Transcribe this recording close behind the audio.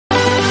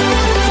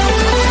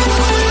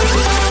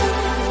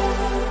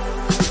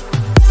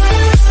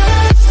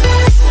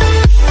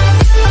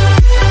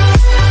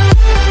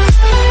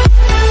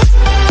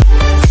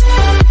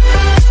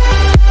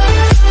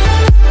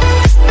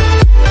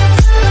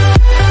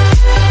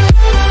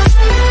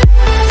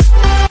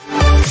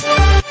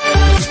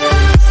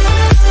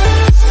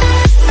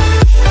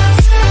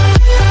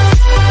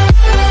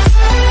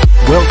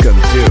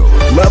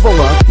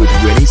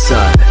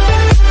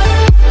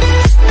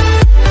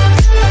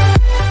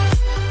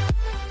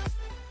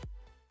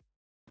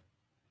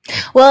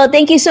Well,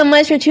 thank you so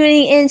much for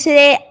tuning in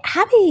today.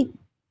 Happy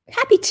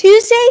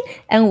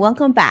Tuesday and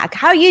welcome back.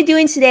 How are you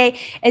doing today?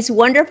 It's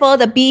wonderful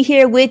to be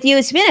here with you.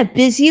 It's been a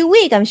busy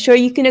week. I'm sure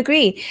you can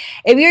agree.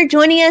 If you're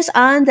joining us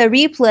on the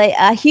replay,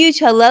 a huge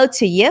hello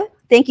to you.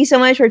 Thank you so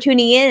much for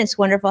tuning in. It's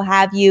wonderful to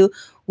have you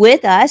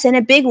with us, and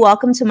a big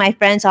welcome to my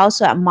friends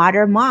also at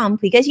Modern Mom,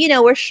 because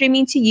we're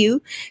streaming to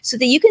you so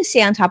that you can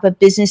stay on top of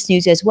business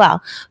news as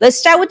well. Let's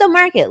start with the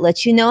market.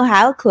 Let you know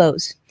how it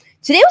closed.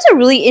 Today was a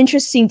really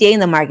interesting day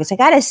in the markets, I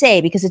gotta say,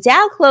 because the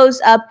Dow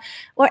closed up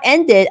or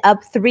ended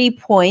up 3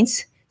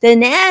 points, the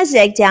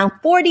Nasdaq down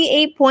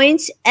 48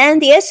 points, and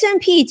the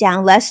S&P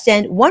down less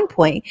than 1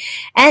 point.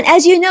 And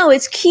as you know,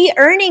 it's key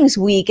earnings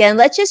week, and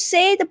let's just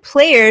say the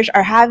players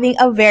are having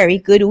a very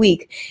good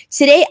week.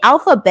 Today,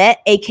 Alphabet,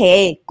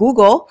 aka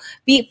Google,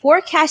 beat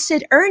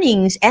forecasted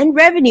earnings and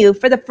revenue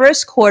for the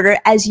first quarter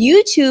as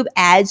YouTube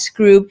ads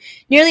grew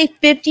nearly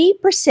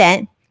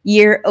 50%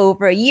 year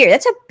over year.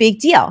 That's a big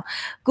deal.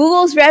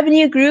 Google's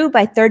revenue grew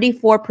by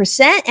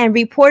 34% and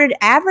reported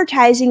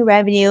advertising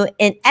revenue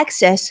in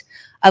excess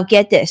of,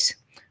 get this,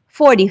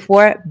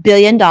 $44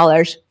 billion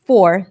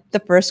for the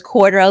first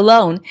quarter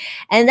alone.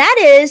 And that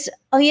is,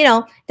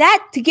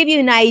 that to give you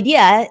an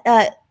idea,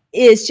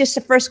 is just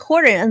the first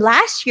quarter. And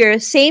last year,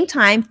 same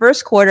time,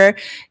 first quarter,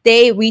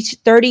 they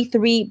reached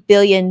 $33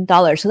 billion.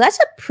 So that's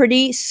a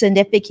pretty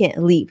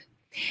significant leap.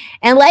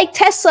 And like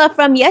Tesla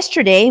from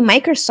yesterday,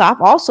 Microsoft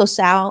also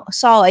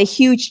saw a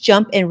huge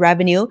jump in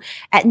revenue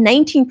at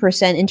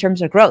 19% in terms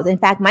of growth. In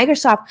fact,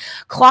 Microsoft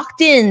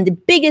clocked in the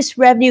biggest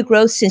revenue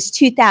growth since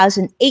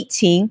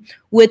 2018,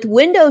 with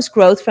Windows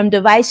growth from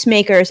device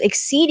makers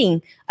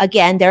exceeding,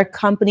 again, their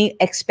company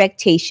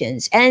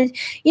expectations. And,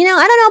 I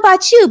don't know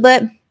about you,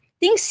 but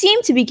things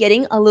seem to be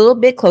getting a little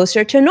bit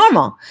closer to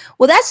normal.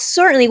 Well, that's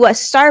certainly what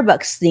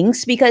Starbucks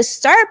thinks, because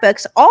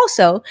Starbucks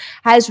also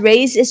has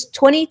raised its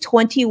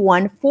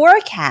 2021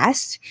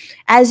 forecast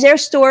as their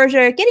stores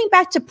are getting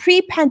back to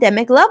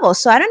pre-pandemic levels.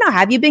 So I don't know,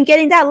 have you been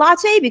getting that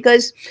latte?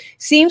 Because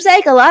seems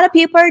like a lot of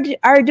people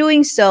are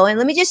doing so. And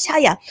let me just tell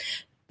you,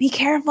 be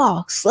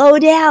careful, slow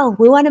down.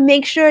 We want to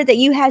make sure that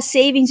you have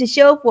savings to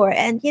show for it.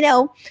 And,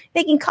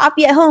 making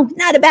coffee at home,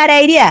 not a bad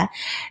idea.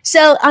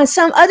 So on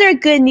some other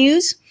good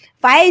news,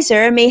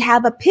 Pfizer may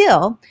have a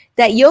pill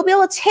that you'll be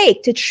able to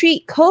take to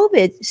treat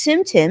COVID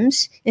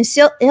symptoms and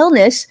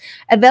illness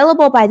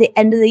available by the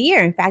end of the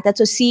year. In fact, that's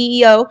what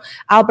CEO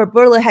Albert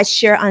Bourla has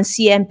shared on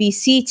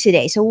CNBC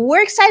today. So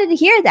we're excited to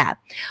hear that.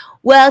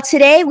 Well,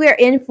 today we're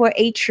in for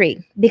a treat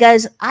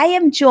because I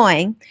am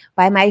joined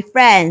by my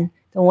friend,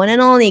 the one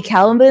and only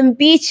Kelvin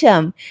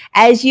Beachum.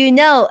 As you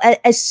know,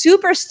 a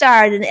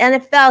superstar in the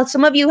NFL.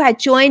 Some of you had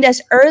joined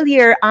us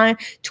earlier on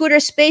Twitter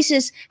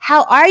Spaces.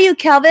 How are you,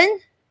 Kelvin?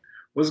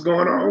 What's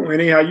going on,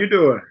 Winnie? How you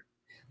doing?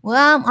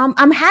 Well,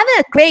 I'm having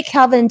a great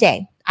Kelvin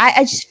day.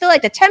 I just feel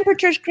like the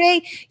temperature's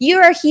great. You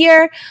are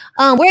here.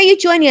 Where are you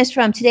joining us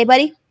from today,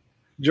 buddy?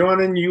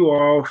 Joining you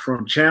all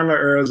from Chandler,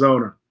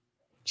 Arizona.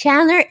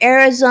 Chandler,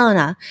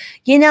 Arizona.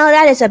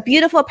 That is a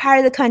beautiful part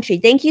of the country.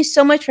 Thank you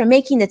so much for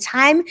making the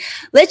time.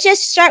 Let's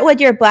just start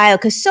with your bio,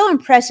 because so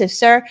impressive,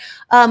 sir.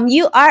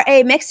 You are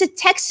a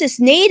Texas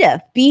native,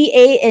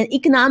 BA in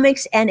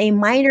economics and a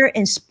minor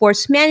in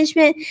sports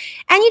management.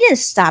 And you didn't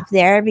stop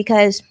there,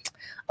 because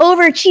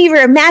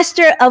overachiever,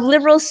 master of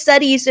liberal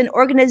studies and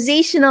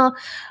organizational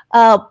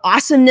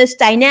awesomeness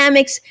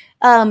dynamics.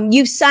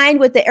 You've signed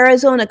with the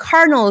Arizona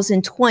Cardinals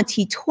in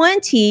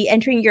 2020,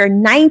 entering your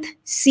 9th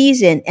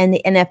season in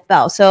the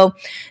NFL. So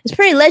it's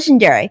pretty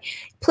legendary.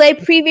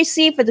 Played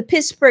previously for the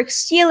Pittsburgh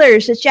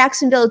Steelers, the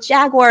Jacksonville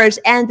Jaguars,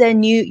 and the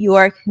New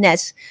York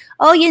Nets.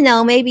 Oh,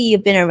 maybe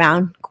you've been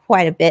around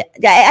quite a bit.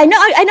 I know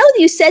that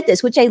you said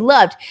this, which I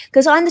loved,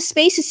 because on the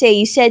Space to Say,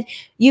 you said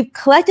you've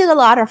collected a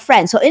lot of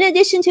friends. So in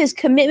addition to his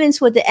commitments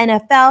with the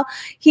NFL,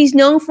 he's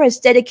known for his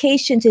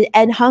dedication to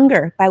end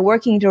hunger by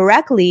working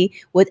directly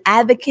with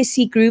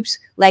advocacy groups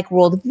like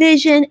World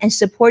Vision and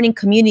supporting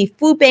community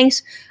food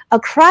banks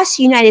across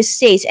the United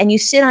States. And you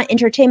sit on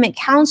Entertainment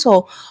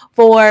Council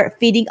for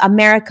Feeding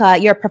America.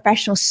 You're a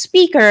professional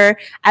speaker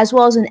as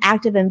well as an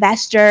active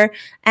investor.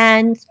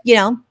 And,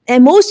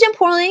 and most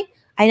importantly,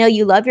 I know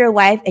you love your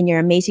wife and your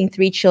amazing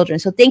 3 children.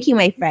 So thank you,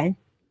 my friend.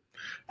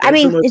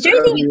 Is there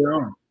anything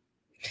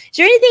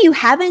you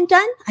haven't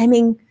done?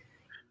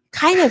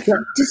 Kind of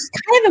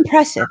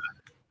impressive.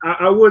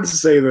 I wouldn't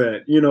say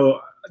that.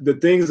 The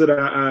things that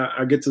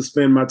I get to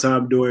spend my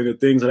time doing are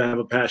things that I have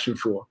a passion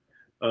for,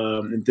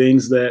 and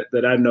things that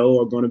I know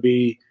are going to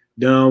be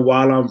done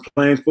while I'm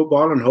playing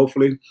football. And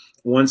hopefully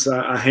once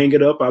I hang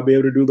it up, I'll be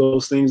able to do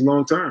those things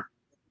long term.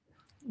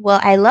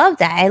 Well, I love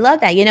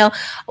that.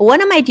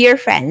 One of my dear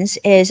friends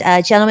is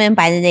a gentleman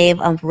by the name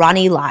of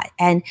Ronnie Lott.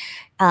 And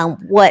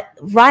what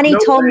Ronnie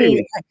told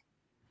me,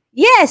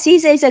 yes,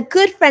 he's a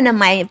good friend of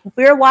mine. If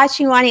we were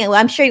watching Ronnie, well,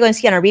 I'm sure you're going to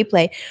see on a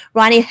replay.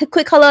 Ronnie,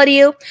 quick hello to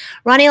you.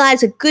 Ronnie Lott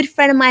is a good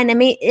friend of mine. Let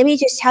me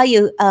just tell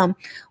you,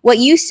 what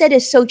you said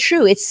is so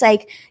true. It's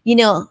like,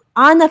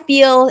 on the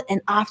field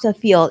and off the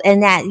field,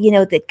 and that,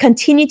 that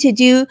continue to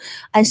do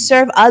and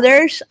serve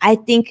others. I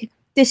think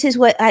this is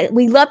what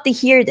we love to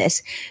hear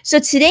this. So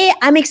today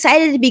I'm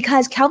excited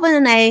because Kelvin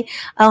and I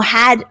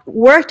had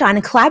worked on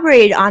and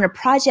collaborated on a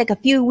project a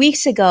few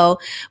weeks ago,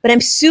 but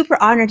I'm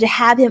super honored to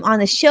have him on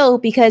the show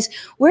because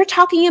we're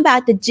talking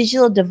about the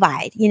digital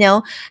divide. You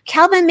know,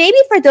 Kelvin, maybe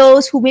for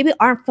those who maybe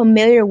aren't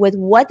familiar with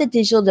what the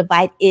digital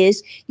divide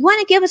is, you want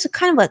to give us a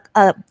kind of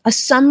a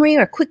summary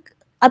or quick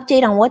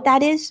update on what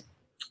that is?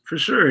 For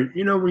sure.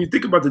 You know, when you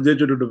think about the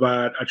digital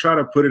divide, I try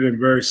to put it in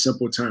very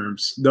simple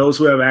terms. Those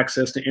who have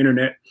access to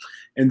internet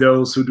and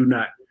those who do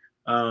not.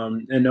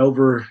 And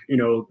over,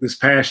 this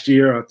past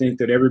year, I think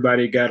that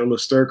everybody got a little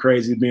stir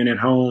crazy being at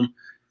home,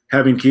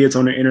 having kids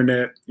on the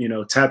internet,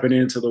 tapping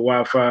into the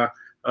Wi-Fi.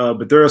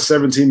 But there are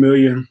 17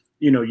 million,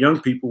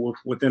 young people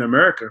within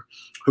America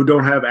who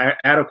don't have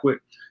adequate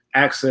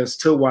access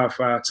to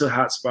Wi-Fi, to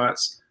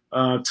hotspots,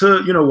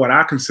 to, what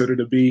I consider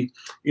to be,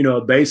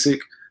 a basic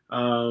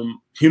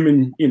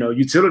human,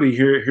 utility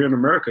here in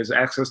America is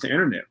access to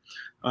internet.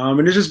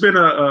 And it's just been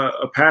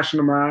a passion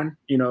of mine,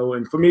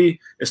 and for me,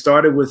 it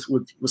started with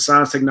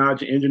science,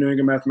 technology, engineering,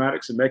 and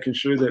mathematics, and making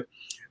sure that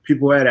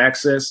people had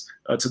access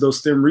to those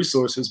STEM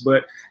resources.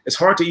 But it's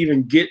hard to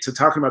even get to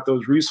talking about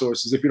those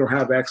resources if you don't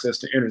have access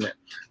to internet.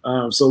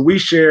 So we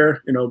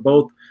share,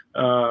 both,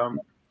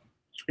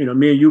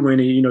 me and you,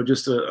 Winnie,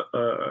 just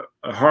a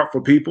heart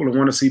for people and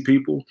want to see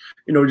people,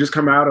 just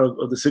come out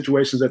of the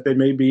situations that they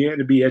may be in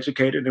and be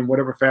educated in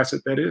whatever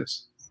facet that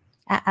is.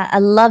 I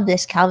love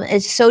this, Kelvin.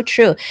 It's so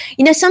true.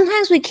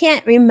 Sometimes we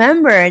can't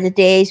remember the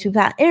days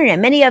without internet.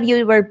 Many of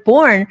you were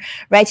born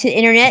right to the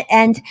internet,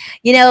 and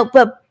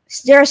but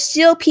there are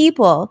still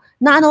people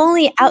not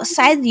only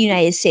outside the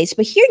United States,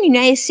 but here in the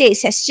United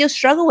States that still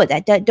struggle with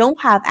that don't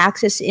have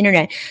access to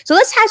internet. So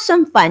let's have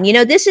some fun.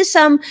 This is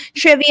some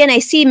trivia, and I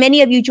see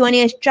many of you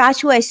joining us.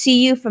 Joshua, I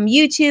see you from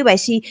YouTube. I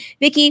see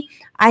Vicky.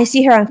 I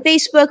see her on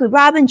Facebook, with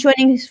Robin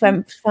joining us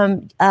from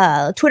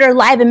Twitter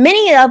Live, and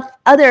many of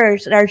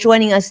others that are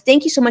joining us.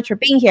 Thank you so much for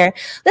being here.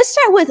 Let's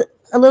start with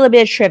a little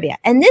bit of trivia.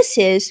 And this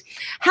is,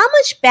 how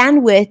much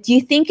bandwidth do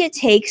you think it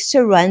takes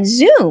to run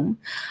Zoom?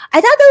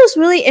 I thought that was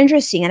really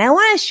interesting, and I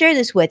want to share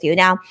this with you.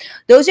 Now,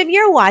 those of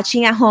you who are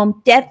watching at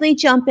home, definitely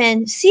jump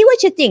in. See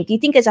what you think. Do you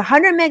think it's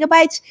 100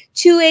 megabytes,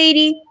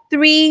 280,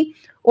 3,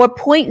 or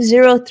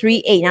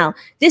 0.038? Now,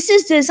 this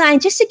is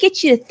designed just to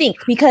get you to think,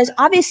 because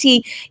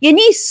obviously you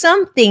need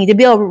something to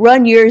be able to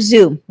run your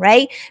Zoom,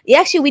 right?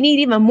 Actually, we need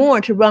even more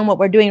to run what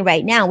we're doing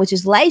right now, which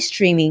is live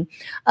streaming.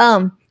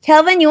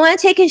 Kelvin, you want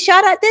to take a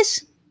shot at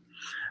this?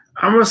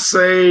 I'm going to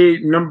say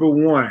number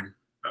one,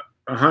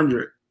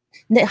 100.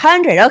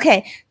 100.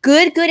 Okay,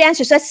 good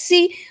answers. Let's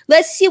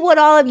see what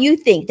all of you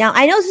think. Now,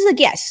 I know this is a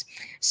guess,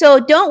 so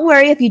don't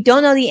worry if you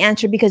don't know the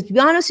answer, because to be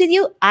honest with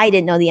you, I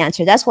didn't know the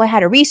answer. That's why I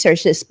had to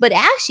research this. But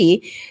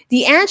actually,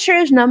 the answer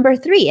is number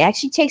 3. It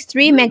actually takes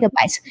 3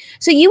 megabytes.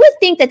 So you would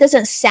think that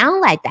doesn't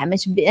sound like that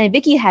much.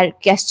 Vicky had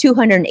guessed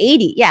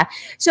 280. Yeah.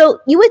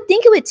 So you would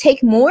think it would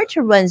take more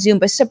to run Zoom,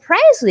 but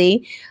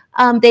surprisingly,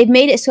 they've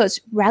made it so it's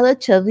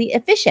relatively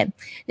efficient.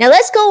 Now,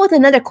 let's go with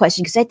another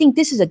question, because I think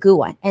this is a good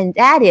one. And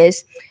that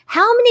is,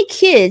 how many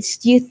kids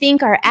do you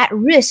think are at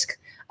risk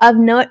of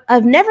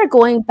never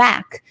going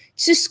back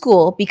to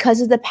school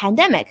because of the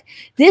pandemic?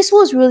 This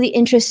was really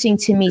interesting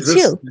to me,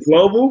 too.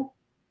 Global?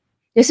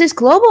 This is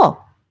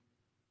global.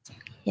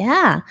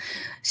 Yeah.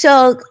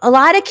 So a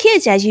lot of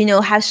kids, as you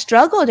know, have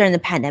struggled during the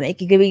pandemic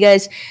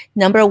because,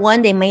 number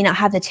one, they may not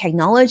have the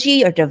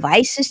technology or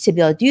devices to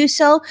be able to do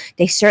so.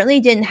 They certainly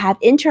didn't have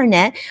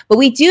internet, but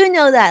we do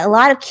know that a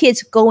lot of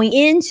kids going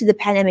into the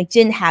pandemic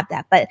didn't have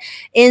that. But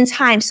in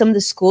time, some of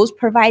the schools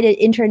provided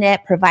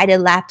internet, provided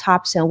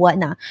laptops and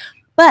whatnot.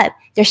 But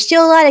there's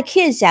still a lot of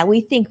kids that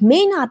we think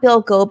may not be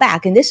able to go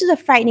back. And this is a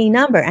frightening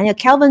number. I know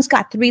Kelvin's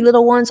got 3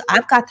 little ones.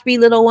 I've got 3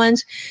 little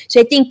ones.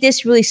 So I think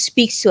this really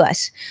speaks to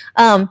us.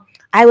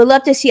 I would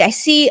love to see. I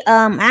see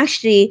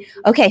actually,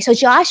 okay, so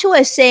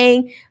Joshua is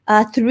saying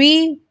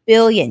 3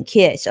 billion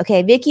kids.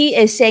 Okay, Vicky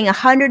is saying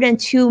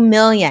 102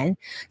 million.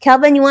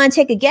 Kelvin, you want to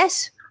take a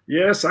guess?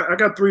 Yes, I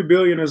got 3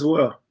 billion as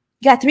well.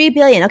 You got 3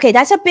 billion. Okay,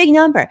 that's a big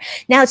number.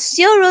 Now, it's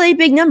still a really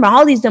big number.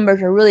 All these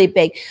numbers are really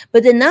big.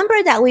 But the number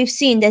that we've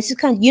seen, this is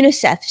kind of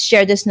UNICEF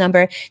shared this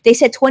number. They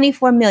said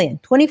 24 million.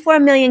 24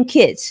 million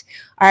kids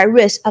are at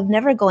risk of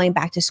never going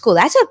back to school.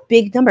 That's a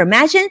big number.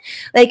 Imagine,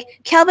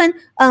 like, Kelvin,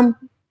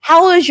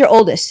 how old is your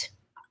oldest?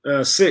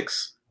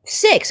 6.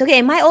 6.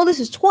 Okay, my oldest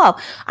is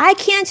 12. I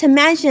can't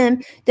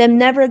imagine them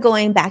never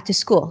going back to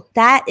school.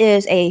 That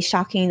is a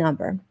shocking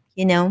number,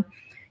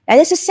 That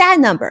is a sad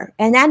number,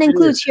 and that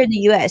includes here in the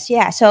U.S.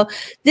 Yeah, so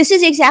this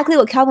is exactly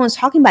what Kelvin was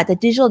talking about, the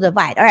digital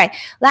divide. All right,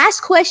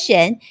 last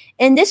question,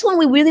 and this one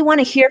we really want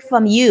to hear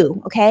from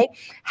you, okay?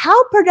 How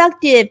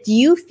productive do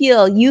you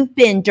feel you've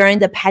been during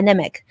the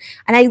pandemic?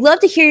 And I'd love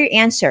to hear your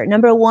answer.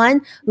 Number 1,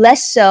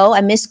 less so.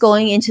 I miss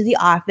going into the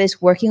office,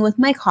 working with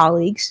my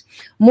colleagues.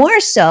 More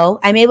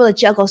so, I'm able to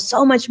juggle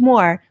so much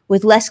more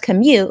with less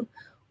commute.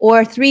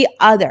 Or 3,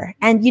 other.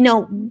 And,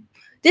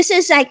 this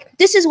is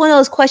one of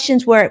those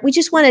questions where we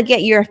just want to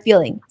get your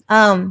feeling.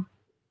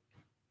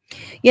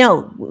 You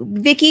know,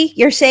 Vicky,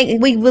 you're saying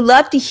we would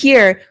love to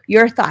hear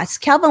your thoughts.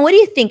 Kelvin, what do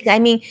you think? I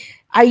mean,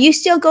 are you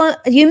still going?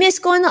 Do you miss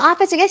going to the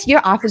office? I guess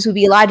your office would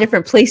be a lot of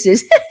different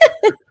places.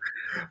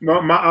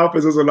 My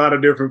office is a lot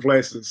of different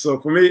places. So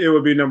for me, it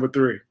would be number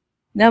three.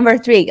 Number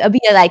three, it'll be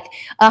like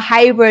a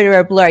hybrid or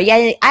a blur.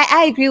 Yeah,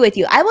 I agree with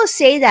you. I will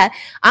say that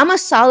I'm a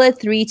solid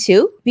 3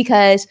 too,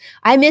 because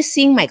I miss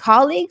seeing my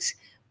colleagues.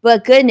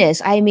 But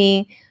goodness, I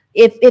mean,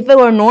 if it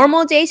were a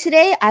normal day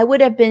today, I would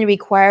have been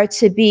required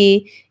to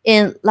be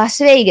in Las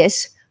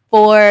Vegas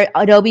for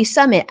Adobe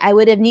Summit. I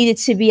would have needed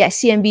to be at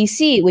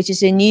CNBC, which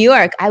is in New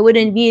York. I would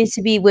have needed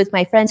to be with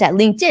my friends at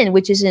LinkedIn,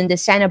 which is in the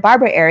Santa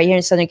Barbara area here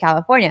in Southern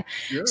California.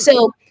 Yeah.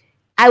 So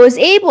I was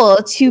able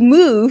to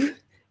move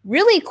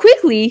really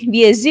quickly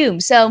via Zoom.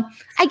 So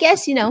I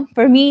guess, you know,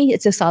 for me,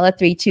 it's a solid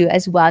 3 too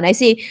as well. And I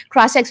see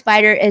CrossX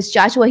Fighter as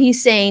Joshua.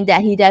 He's saying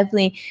that he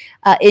definitely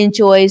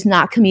enjoys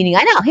not commuting.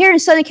 I know here in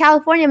Southern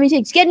California, I mean,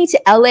 getting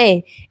to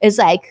LA is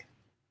like,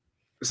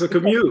 it's a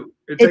commute.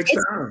 It takes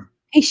time.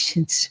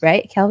 Patience,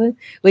 right, Kelvin?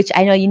 Which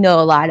I know you know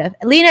a lot of.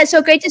 Lena, it's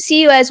so great to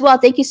see you as well.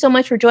 Thank you so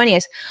much for joining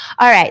us.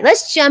 All right,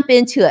 let's jump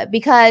into it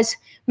because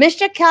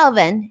Mr.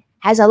 Kelvin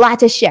has a lot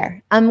to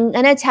share. I'm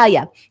going to tell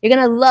you, you're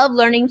going to love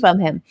learning from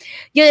him.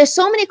 You know, there's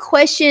so many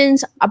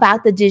questions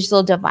about the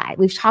digital divide.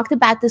 We've talked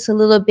about this a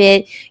little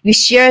bit. You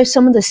share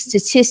some of the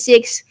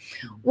statistics.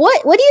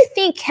 What do you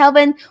think,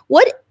 Kelvin?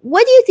 What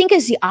do you think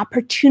is the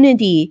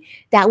opportunity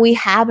that we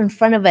have in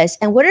front of us?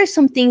 And what are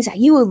some things that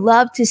you would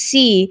love to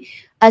see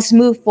us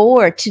move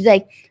forward to,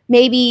 like,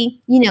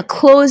 maybe, you know,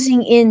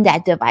 closing in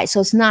that divide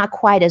so it's not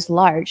quite as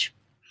large?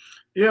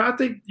 Yeah, I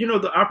think, you know,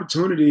 the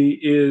opportunity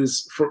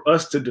is for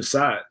us to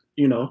decide,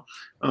 you know,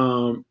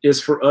 it's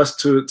for us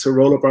to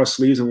roll up our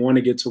sleeves and want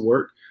to get to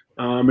work.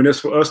 And it's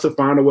for us to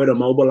find a way to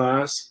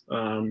mobilize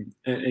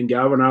and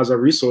galvanize our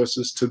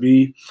resources to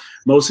be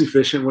most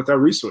efficient with our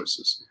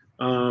resources.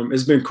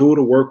 It's been cool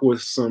to work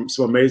with some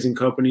amazing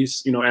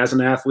companies, you know, as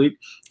an athlete.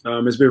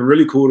 It's been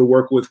really cool to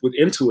work with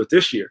Intuit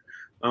this year.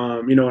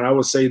 You know, and I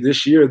would say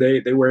this year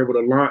they were able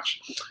to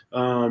launch,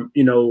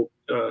 you know,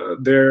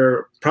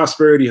 their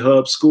Prosperity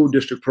Hub school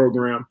district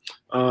program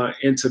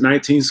into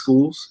 19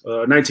 schools,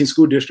 19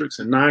 school districts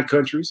in 9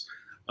 countries,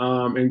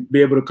 and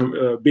be able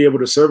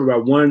to serve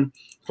about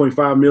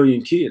 1.5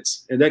 million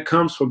kids. And that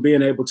comes from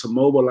being able to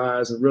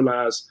mobilize and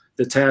realize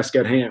the task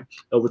at hand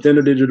within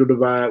the digital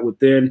divide,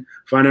 within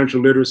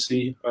financial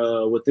literacy,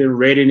 within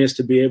readiness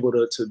to be able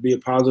to be a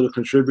positive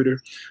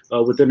contributor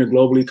within the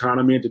global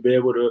economy, and to be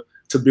able to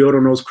build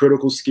on those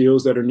critical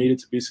skills that are needed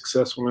to be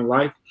successful in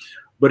life.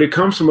 But it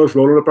comes from us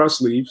rolling up our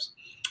sleeves,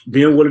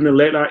 being willing to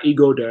let our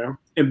ego down,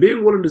 and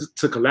being willing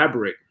to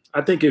collaborate.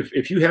 I think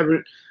if you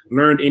haven't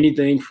learned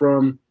anything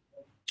from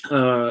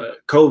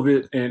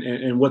COVID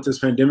and what this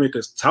pandemic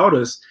has taught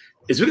us,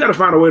 is we got to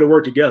find a way to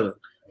work together.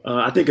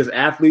 I think as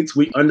athletes,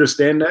 we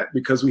understand that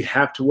because we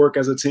have to work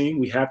as a team.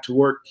 We have to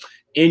work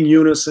in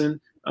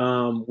unison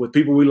with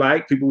people we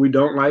like, people we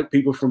don't like,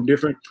 people from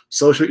different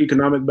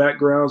socioeconomic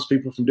backgrounds,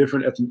 people from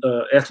different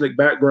ethnic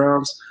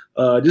backgrounds,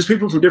 just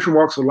people from different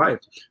walks of life.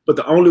 But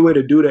the only way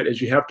to do that is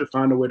you have to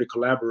find a way to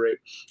collaborate.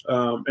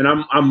 And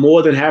I'm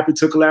more than happy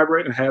to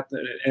collaborate and have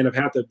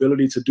had the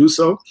ability to do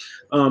so.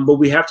 But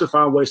we have to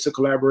find ways to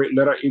collaborate,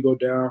 let our ego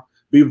down,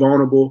 be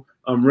vulnerable,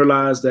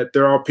 realize that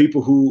there are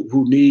people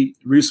who need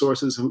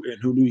resources and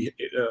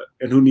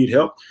who need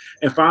help,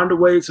 and find a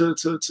way to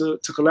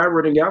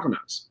collaborate and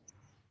galvanize.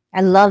 I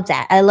love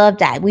that. I love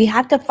that. We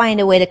have to find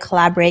a way to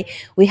collaborate.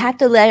 We have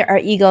to let our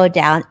ego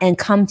down and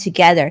come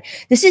together.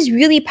 This is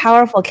really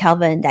powerful,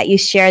 Kelvin, that you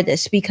share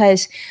this,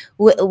 because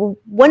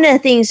one of the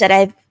things that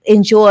I've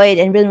enjoyed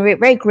and been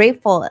very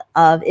grateful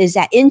of is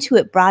that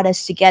Intuit brought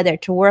us together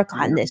to work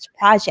on this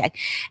project.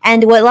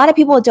 And what a lot of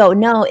people don't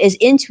know is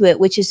Intuit,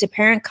 which is the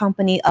parent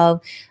company of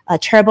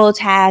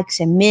TurboTax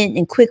and Mint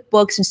and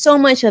QuickBooks and so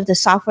much of the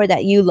software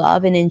that you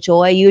love and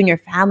enjoy, you and your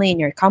family and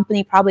your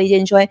company probably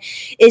enjoy,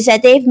 is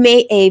that they've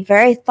made a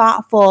very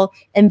thoughtful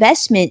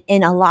investment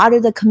in a lot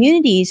of the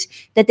communities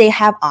that they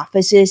have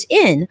offices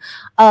in,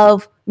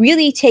 of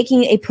really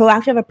taking a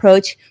proactive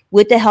approach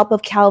with the help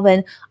of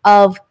Kelvin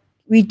of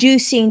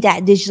reducing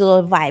that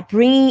digital divide,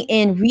 bringing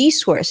in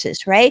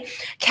resources, right?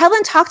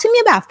 Kelvin, talk to me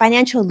about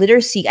financial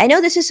literacy. I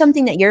know this is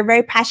something that you're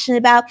very passionate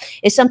about.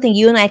 It's something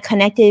you and I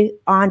connected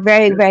on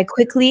very, very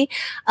quickly.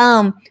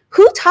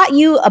 Who taught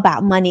you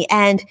about money?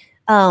 And,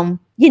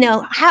 you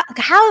know,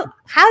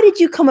 how did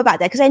you come about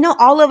that? Because I know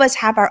all of us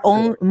have our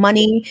own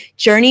money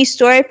journey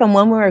story from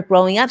when we were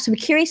growing up. So I'm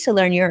curious to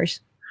learn yours.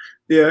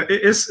 Yeah,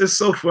 it's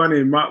so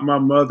funny. My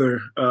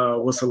mother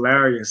was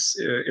hilarious.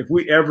 If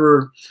we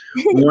ever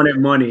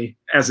wanted money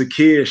as a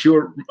kid, she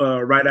would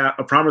write out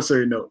a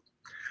promissory note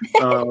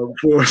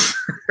for us.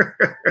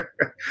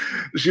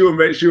 She would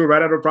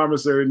write out a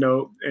promissory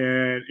note,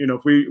 and you know,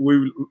 if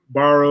we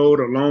borrowed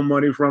or loaned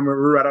money from her,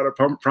 we would write out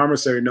a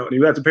promissory note, and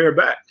you had to pay her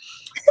back.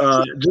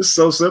 Just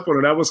so simple,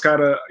 and that was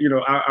kind of, you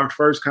know, our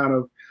first kind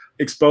of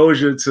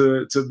exposure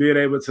to being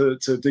able to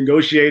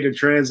negotiate and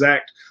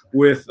transact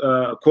with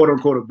quote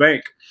unquote a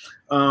bank.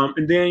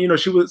 And then, you know,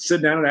 she would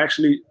sit down and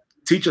actually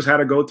teach us how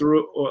to go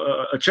through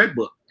a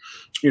checkbook.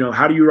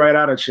 How do you write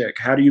out a check?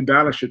 How do you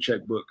balance your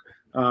checkbook?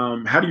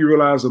 How do you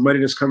realize the money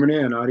that's coming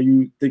in? How do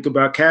you think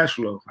about cash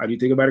flow? How do you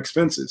think about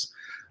expenses?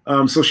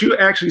 So she would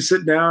actually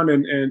sit down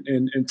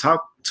and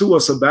talk to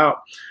us about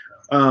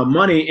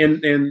money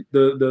in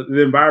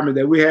the environment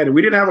that we had. And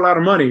we didn't have a lot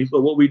of money,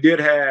 but what we did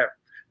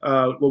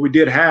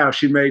have,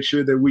 she made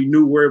sure that we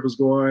knew where it was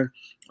going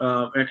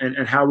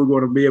and how we're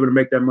going to be able to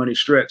make that money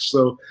stretch.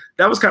 So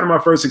that was kind of my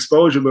first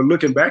exposure. But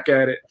looking back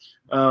at it,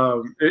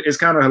 it's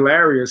kind of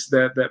hilarious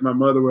that my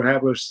mother would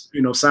have us,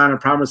 signing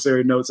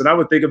promissory notes. And I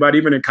would think about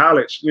even in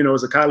college,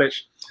 as a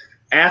college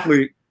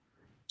athlete,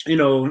 you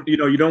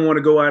don't want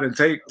to go out and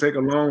take a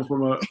loan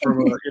from a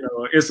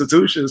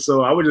institution.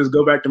 So I would just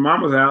go back to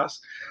mama's house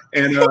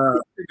and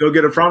go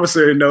get a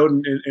promissory note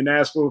and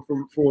ask for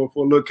a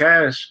little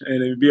cash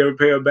and be able to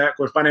pay her back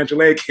when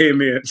financial aid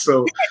came in.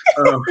 So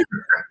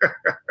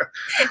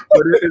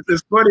but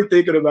it's funny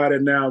thinking about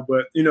it now.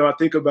 But, I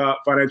think about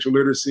financial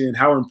literacy and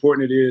how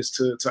important it is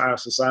to our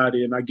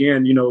society. And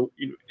again,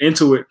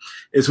 Intuit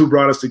is who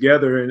brought us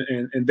together.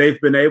 And they've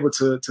been able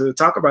to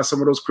talk about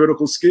some of those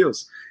critical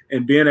skills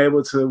and being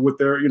able to, with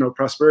their,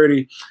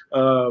 Prosperity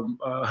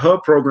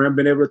Hub program,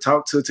 been able to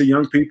talk to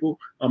young people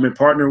and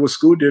partner with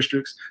school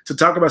districts to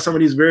talk about some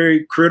of these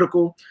very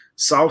critical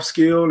soft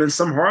skill and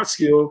some hard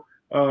skill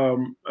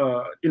kind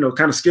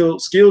of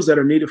skills that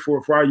are needed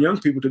for our young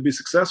people to be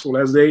successful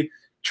as they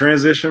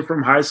transition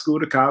from high school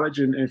to college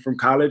and from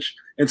college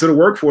into the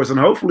workforce. And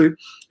hopefully,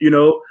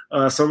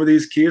 some of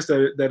these kids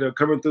that are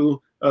coming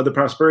through the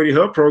Prosperity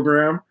Hub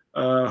program,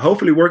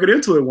 hopefully work it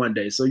into it one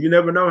day. So you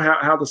never know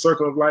how the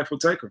circle of life will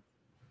take them.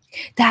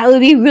 That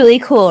would be really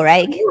cool,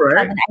 right?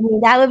 Right. I mean,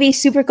 that would be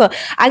super cool.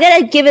 I got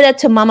to give it up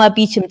to Mama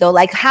Beachum, though.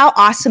 Like, how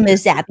awesome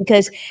is that?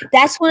 Because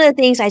that's one of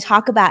the things I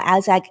talk about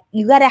as, like,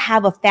 you got to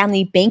have a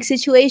family bank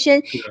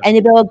situation, and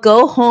to be able to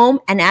go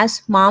home and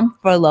ask mom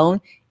for a loan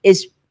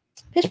is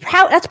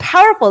that's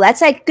powerful.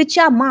 That's like, good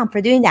job, mom, for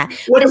doing that.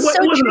 Well, it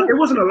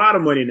wasn't a lot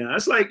of money now.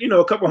 It's like,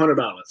 a couple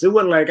 $100. It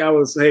wasn't like I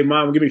was, hey,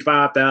 mom, give me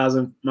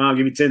 $5,000. Mom,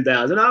 give me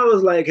 $10,000. I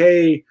was like,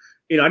 hey,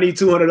 I need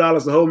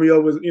 $200 to hold me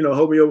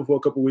over for a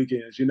couple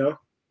weekends,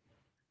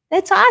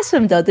 That's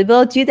awesome, though, to be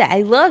able to do that.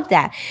 I love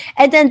that.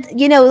 And then,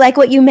 like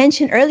what you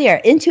mentioned earlier,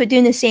 Intuit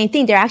doing the same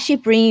thing. They're actually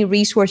bringing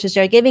resources.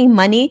 They're giving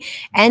money,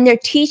 and they're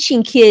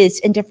teaching kids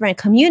in different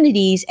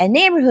communities and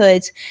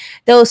neighborhoods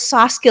those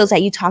soft skills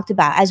that you talked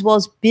about, as well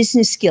as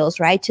business skills,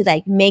 right, to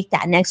like make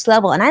that next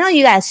level. And I know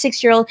you got a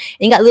 6-year-old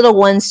and you got little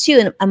ones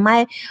too. And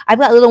I've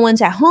got little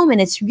ones at home,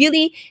 and it's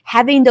really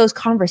having those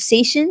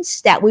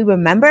conversations that we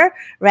remember,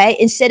 right?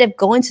 Instead of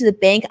going to the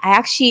bank, I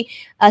actually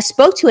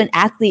spoke to an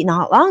athlete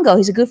not long ago.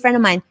 He's a good friend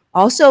of mine.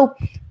 Also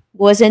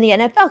was in the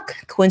NFL,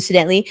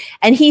 coincidentally.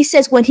 And he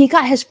says when he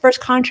got his first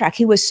contract,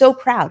 he was so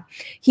proud.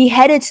 He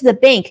headed to the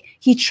bank.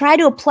 He tried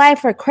to apply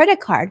for a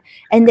credit card,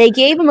 and they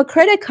gave him a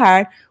credit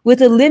card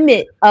with a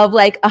limit of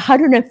like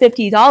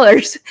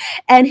 $150.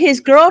 And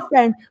his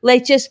girlfriend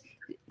just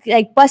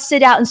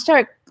busted out and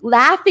started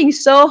laughing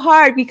so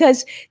hard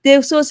because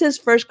this was his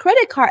first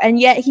credit card, and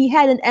yet he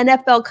had an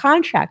NFL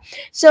contract.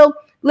 So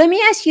let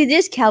me ask you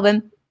this,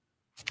 Kelvin.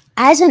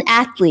 As an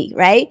athlete,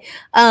 right?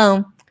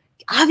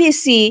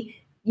 Obviously,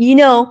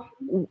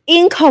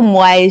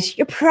 income-wise,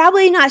 you're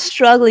probably not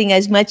struggling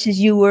as much as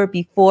you were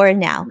before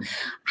now.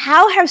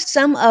 How have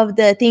some of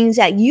the things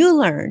that you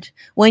learned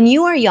when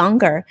you were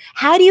younger,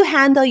 how do you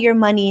handle your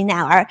money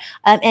now?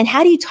 And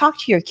how do you talk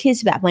to your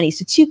kids about money?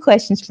 So 2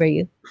 questions for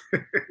you.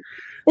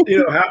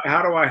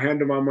 How do I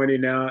handle my money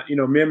now?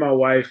 Me and my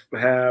wife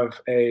have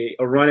a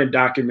running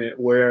document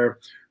where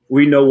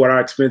we know what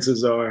our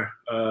expenses are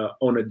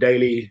on a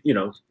daily,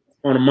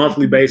 on a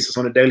monthly basis,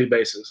 on a daily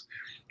basis.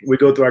 We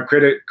go through our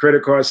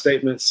credit card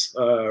statements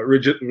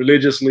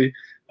religiously.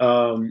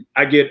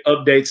 I get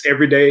updates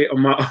every day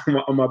on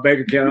my bank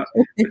account,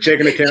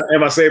 checking account,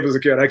 and my savings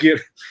account. I get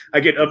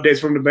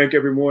updates from the bank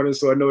every morning,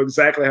 so I know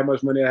exactly how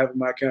much money I have in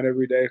my account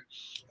every day.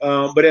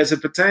 But as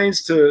it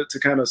pertains to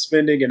kind of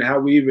spending and how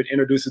we even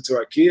introduce it to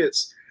our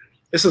kids,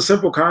 it's a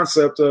simple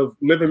concept of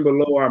living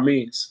below our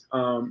means.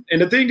 And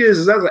the thing is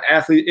as an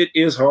athlete, it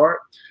is hard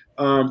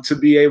to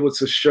be able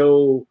to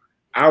show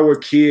our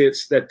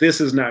kids that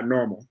this is not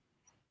normal.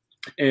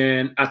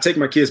 And I take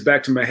my kids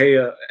back to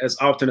Mahia as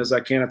often as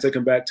I can. I take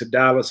them back to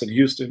Dallas and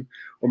Houston,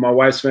 where my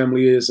wife's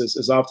family is,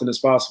 as often as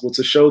possible,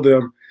 to show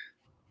them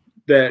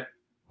that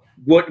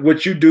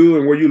what you do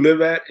and where you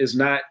live at is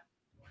not,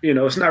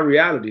 it's not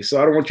reality.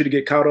 So I don't want you to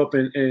get caught up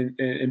in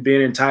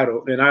being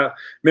entitled. And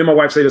me and my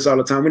wife say this all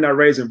the time. We're not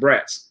raising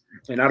brats,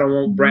 and I don't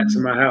want brats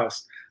in my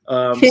house.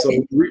 So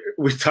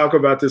we talk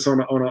about this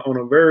on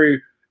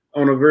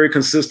a very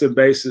consistent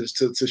basis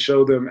to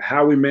show them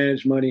how we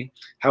manage money,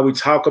 how we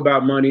talk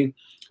about money,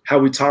 how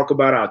we talk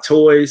about our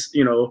toys,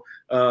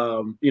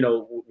 that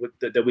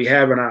we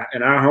have in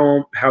our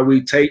home, how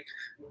we take,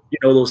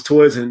 those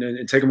toys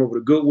and take them over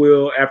to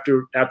Goodwill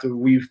after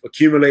we've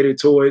accumulated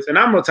toys. And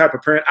I'm the type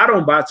of parent, I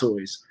don't buy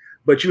toys,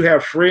 but you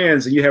have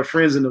friends and you have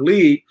friends in the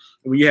league,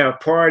 and when you have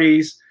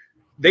parties,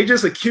 they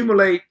just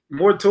accumulate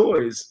more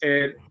toys,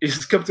 and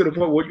it's come to the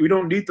point where we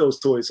don't need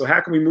those toys. So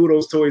how can we move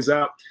those toys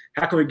out?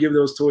 How can we give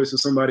those toys to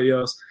somebody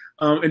else?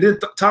 And then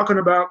talking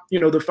about,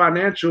 the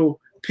financial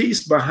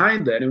piece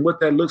behind that and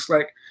what that looks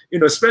like,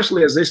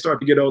 especially as they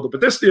start to get older,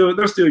 but they're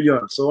still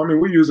young. So, I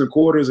mean, we're using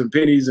quarters and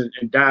pennies and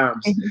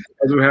dimes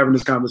as we're having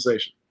this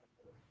conversation.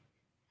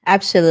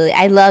 Absolutely.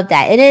 I love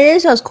that. And it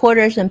is those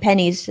quarters and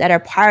pennies that are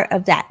part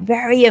of that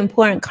very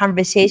important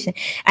conversation.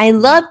 I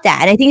love that.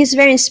 And I think it's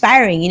very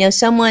inspiring.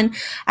 Someone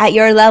at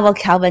your level,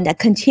 Kelvin, that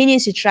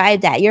continues to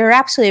drive that. You're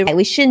absolutely right.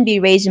 We shouldn't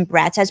be raising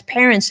brats. As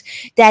parents,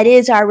 that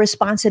is our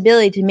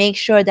responsibility to make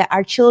sure that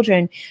our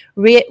children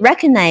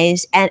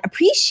recognize and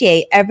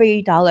appreciate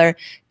every dollar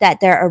that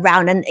they're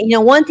around. And,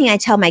 one thing I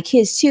tell my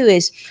kids too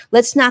is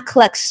let's not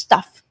collect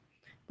stuff.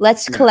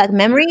 Let's collect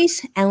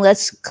memories and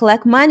let's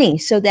collect money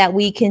so that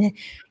we can,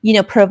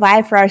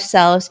 provide for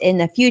ourselves in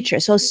the future.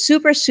 So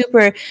super,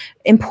 super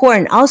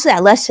important. Also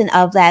that lesson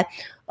of that,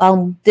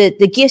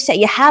 the gifts that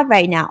you have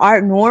right now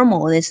aren't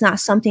normal and it's not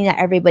something that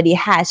everybody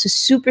has. So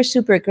super,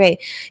 super great.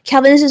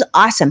 Kelvin, this is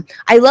awesome.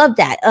 I love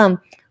that.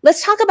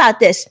 Let's talk about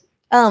this.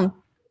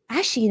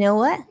 Actually, you know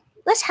what?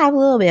 Let's have a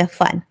little bit of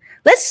fun.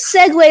 Let's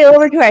segue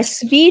over to our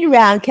speed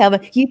round,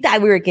 Kelvin. You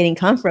thought we were getting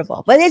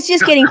comfortable, but it's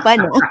just getting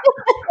fun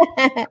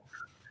now.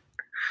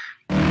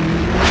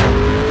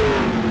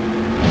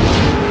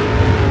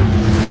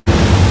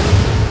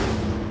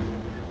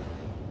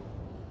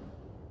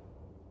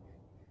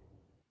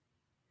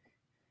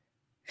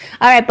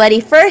 All right, buddy.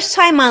 First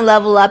time on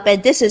Level Up,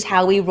 and this is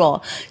how we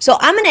roll. So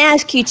I'm going to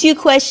ask you 2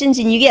 questions,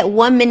 and you get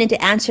 1 minute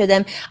to answer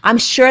them. I'm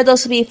sure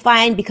those will be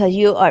fine because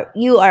you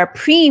are a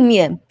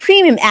premium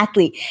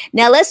athlete.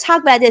 Now let's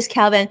talk about this,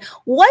 Kelvin.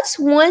 What's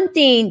one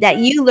thing that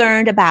you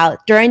learned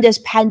about during this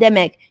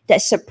pandemic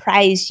that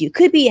surprised you?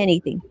 Could be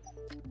anything.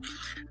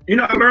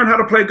 I learned how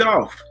to play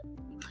golf.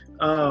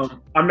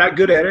 I'm not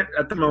good at it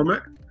at the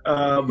moment.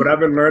 But I've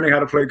been learning how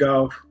to play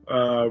golf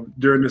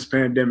during this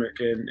pandemic,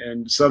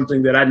 and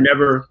something that I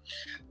never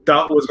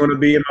thought was going to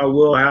be in my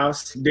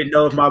wheelhouse. Didn't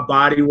know if my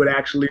body would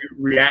actually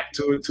react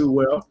to it too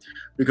well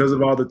because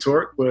of all the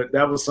torque, but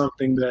that was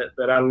something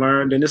that I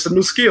learned, and it's a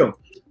new skill.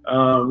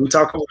 We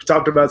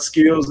talked about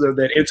skills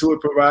that Intuit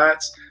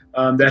provides.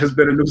 That has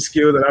been a new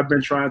skill that I've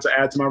been trying to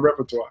add to my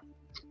repertoire.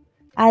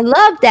 I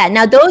love that.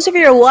 Now, those of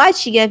you who are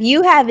watching, if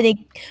you have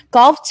any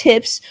golf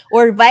tips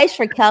or advice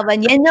for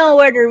Kelvin, you know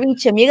where to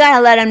reach him. You got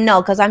to let him know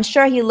because I'm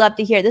sure he'd love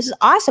to hear. This is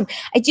awesome.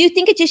 I do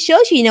think it just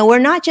shows you, we're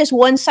not just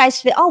one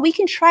size fit. Oh, we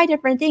can try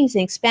different things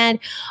and expand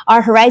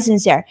our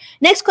horizons there.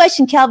 Next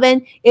question,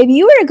 Kelvin. If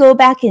you were to go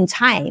back in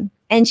time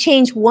and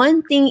change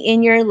one thing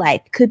in your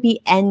life, could be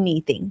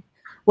anything,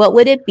 what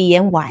would it be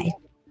and why?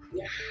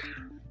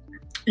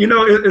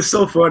 It's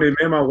so funny. Me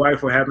and my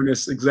wife were having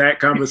this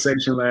exact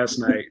conversation last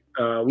night.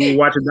 We were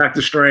watching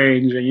Doctor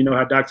Strange, and you know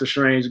how Doctor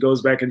Strange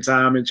goes back in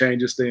time and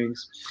changes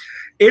things.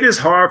 It is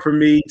hard for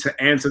me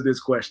to answer this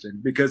question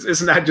because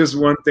it's not just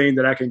one thing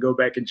that I can go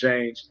back and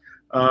change.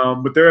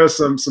 But there are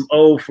some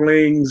old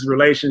flings,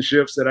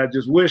 relationships that I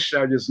just wish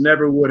I just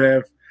never would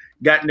have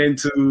gotten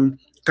into,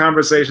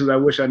 conversations I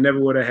wish I never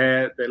would have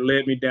had that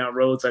led me down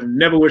roads I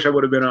never wish I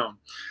would have been on.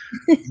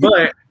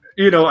 But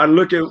I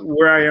look at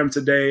where I am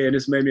today, and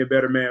it's made me a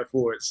better man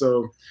for it.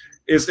 So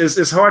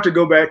it's hard to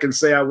go back and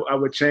say I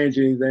would change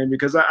anything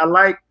because I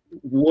like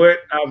what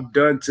I've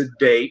done to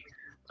date.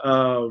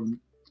 And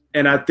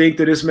I think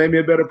that it's made me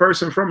a better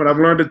person from it. I've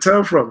learned a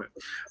ton from it.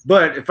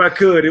 But if I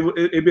could,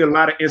 it'd be a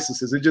lot of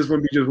instances. It just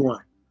wouldn't be just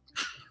one.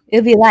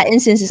 It'll be a lot of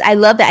instances. I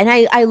love that. And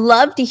I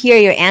love to hear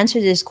your answer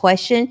to this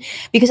question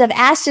because I've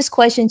asked this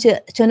question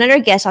to another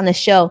guest on the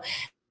show.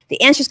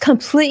 The answer is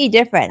completely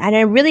different. And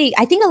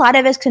I think a lot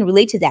of us can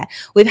relate to that.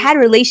 We've had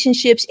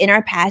relationships in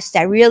our past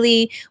that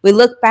really, we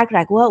look back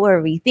like, what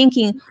were we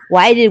thinking?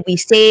 Why did we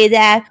say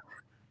that?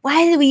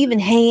 Why did we even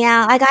hang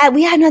out?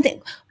 We had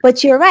nothing.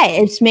 But you're right.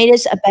 It's made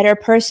us a better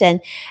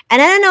person.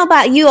 And I don't know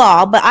about you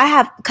all, but I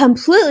have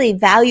completely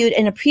valued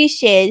and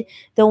appreciated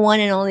the one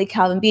and only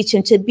Kelvin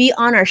Beachum to be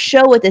on our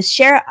show with us,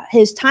 share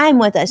his time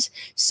with us.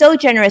 So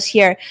generous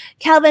here.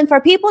 Kelvin, for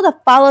people to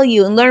follow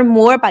you and learn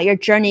more about your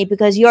journey,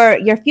 because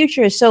your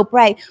future is so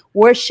bright,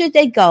 where should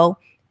they go?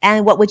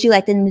 And what would you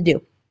like them to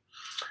do?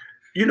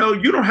 You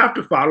don't have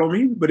to follow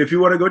me, but if you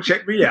want to go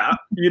check me out,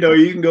 you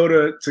can go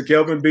to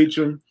Kelvin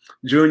Beachum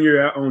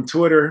Jr. on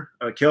Twitter,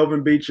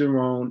 Kelvin Beachum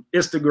on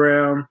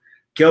Instagram,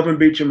 Kelvin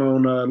Beachum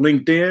on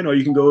LinkedIn, or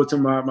you can go to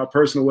my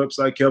personal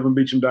website,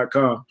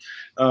 kelvinbeachum.com.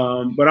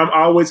 But I'm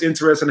always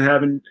interested in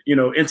having,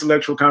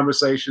 intellectual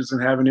conversations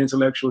and having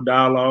intellectual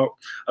dialogue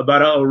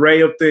about an array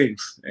of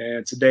things.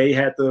 And today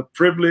had the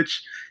privilege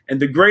and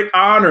the great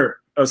honor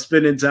of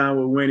spending time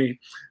with Winnie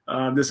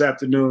this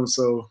afternoon.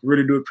 So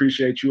really do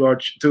appreciate you all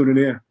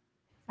tuning in.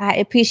 I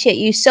appreciate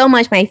you so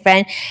much, my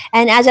friend.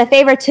 And as a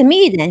favor to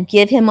me, then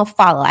give him a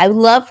follow. I would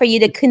love for you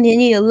to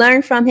continue to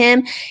learn from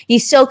him.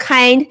 He's so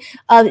kind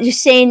of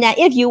just saying that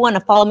if you want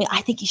to follow me,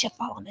 I think you should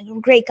follow me. I'm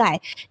a great guy.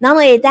 Not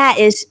only that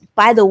is,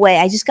 by the way,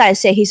 I just got to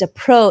say he's a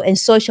pro in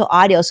social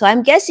audio. So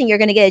I'm guessing you're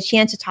going to get a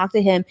chance to talk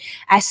to him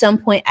at some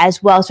point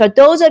as well. So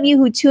those of you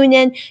who tune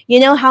in, you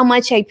know how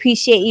much I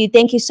appreciate you.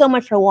 Thank you so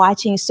much for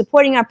watching,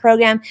 supporting our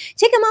program.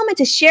 Take a moment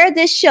to share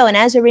this show. And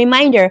as a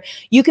reminder,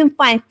 you can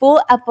find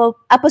full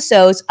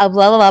episodes of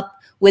Level Up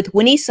with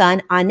Winnie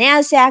Sun on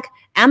NASDAQ,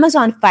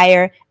 Amazon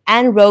Fire,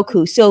 and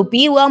Roku. So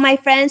be well, my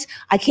friends.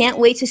 I can't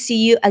wait to see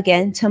you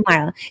again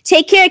tomorrow.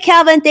 Take care,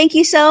 Kelvin. Thank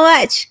you so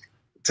much.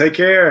 Take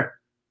care.